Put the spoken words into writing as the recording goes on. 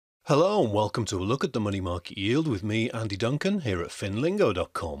Hello and welcome to a look at the money market yield with me, Andy Duncan, here at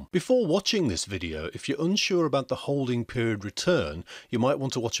Finlingo.com. Before watching this video, if you're unsure about the holding period return, you might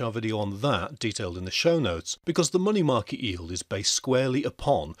want to watch our video on that, detailed in the show notes, because the money market yield is based squarely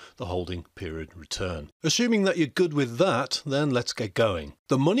upon the holding period return. Assuming that you're good with that, then let's get going.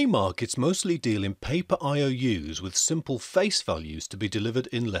 The money markets mostly deal in paper IOUs with simple face values to be delivered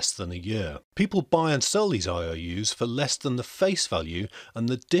in less than a year. People buy and sell these IOUs for less than the face value, and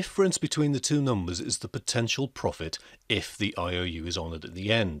the difference between the two numbers is the potential profit if the IOU is honoured at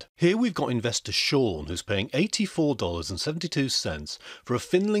the end. Here we've got investor Sean, who's paying $84.72 for a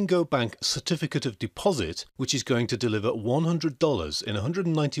Finlingo Bank certificate of deposit, which is going to deliver $100 in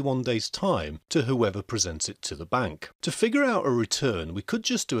 191 days' time to whoever presents it to the bank. To figure out a return, we could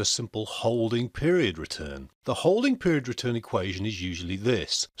just do a simple holding period return. The holding period return equation is usually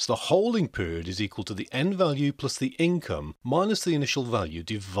this. So the holding period is equal to the end value plus the income minus the initial value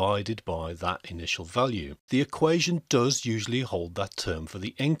divided by that initial value. The equation does usually hold that term for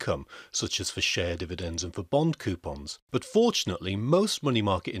the income, such as for share dividends and for bond coupons. But fortunately, most money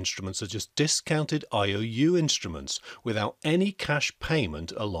market instruments are just discounted IOU instruments without any cash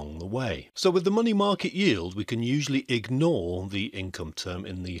payment along the way. So with the money market yield, we can usually ignore the income term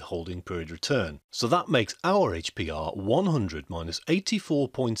in the holding period return. So that makes our HPR 100 minus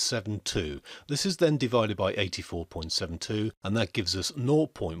 84.72. This is then divided by 84.72, and that gives us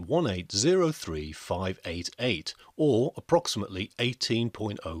 0.1803588, or approximately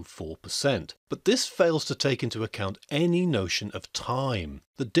 18.04%. But this fails to take into account any notion of time.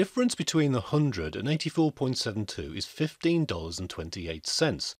 The difference between the 100 and 84.72 is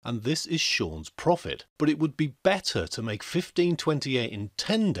 $15.28, and this is Sean's profit. But it would be better to make $15.28 in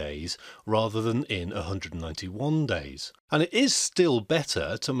 10 days rather than in 191 days. And it is still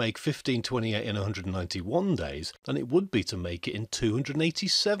better to make $15.28 in 191 days than it would be to make it in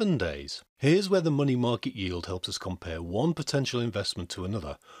 287 days. Here's where the money market yield helps us compare one potential investment to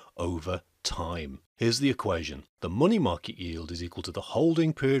another over time. Here's the equation. The money market yield is equal to the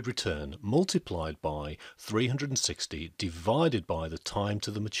holding period return multiplied by 360 divided by the time to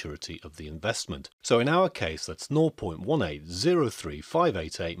the maturity of the investment. So in our case, that's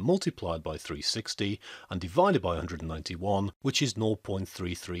 0.1803588 multiplied by 360 and divided by 191, which is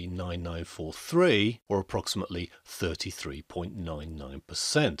 0.339943, or approximately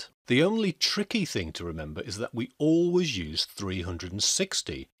 33.99%. The only tricky thing to remember is that we always use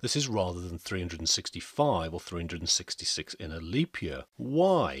 360. This is rather than 365 or 366 in a leap year.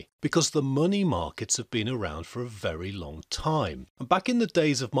 Why? Because the money markets have been around for a very long time. And back in the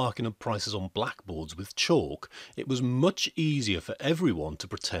days of marking up prices on blackboards with chalk, it was much easier for everyone to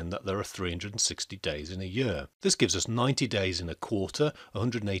pretend that there are 360 days in a year. This gives us 90 days in a quarter,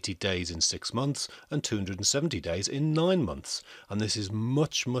 180 days in 6 months, and 270 days in 9 months. And this is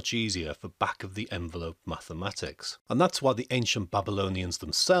much easier for back of the envelope mathematics. And that's why the ancient Babylonians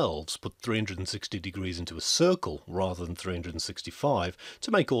themselves put 360 degrees into a circle rather than 365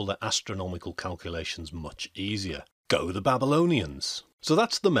 to make all their astronomical calculations much easier. Go the Babylonians! So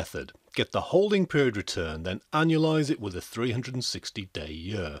that's the method. Get the holding period return, then annualize it with a 360-day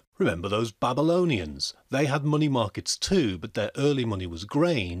year. Remember those Babylonians? They had money markets too, but their early money was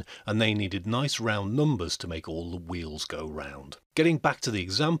grain, and they needed nice round numbers to make all the wheels go round. Getting back to the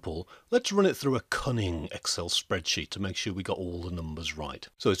example, let's run it through a cunning Excel spreadsheet to make sure we got all the numbers right.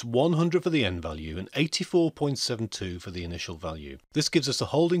 So it's 100 for the end value and 84.72 for the initial value. This gives us a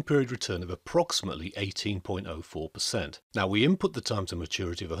holding period return of approximately 18.04%. Now we input the time to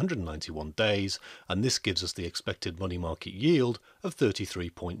maturity of 191 days, and this gives us the expected money market yield of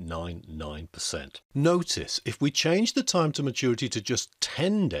 33.99%. Notice, if we change the time to maturity to just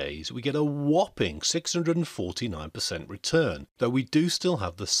 10 days, we get a whopping 649% return, though we do still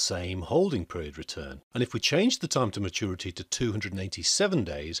have the same holding period return. And if we change the time to maturity to 287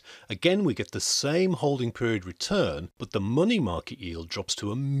 days, again we get the same holding period return, but the money market yield drops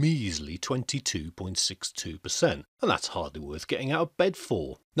to a measly 22.62%. And that's hardly worth getting out of bed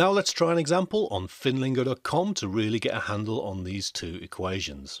for. Now let's try an example on Finlingo.com to really get a handle on these two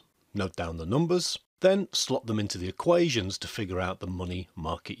equations. Note down the numbers, then slot them into the equations to figure out the money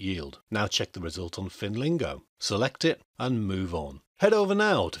market yield. Now check the result on Finlingo. Select it and move on. Head over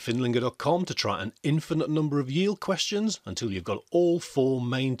now to Finlingo.com to try an infinite number of yield questions until you've got all 4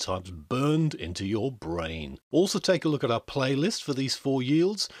 main types burned into your brain. Also take a look at our playlist for these 4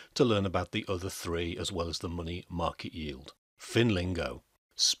 yields to learn about the other 3 as well as the money market yield. Finlingo.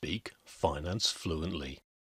 Speak finance fluently.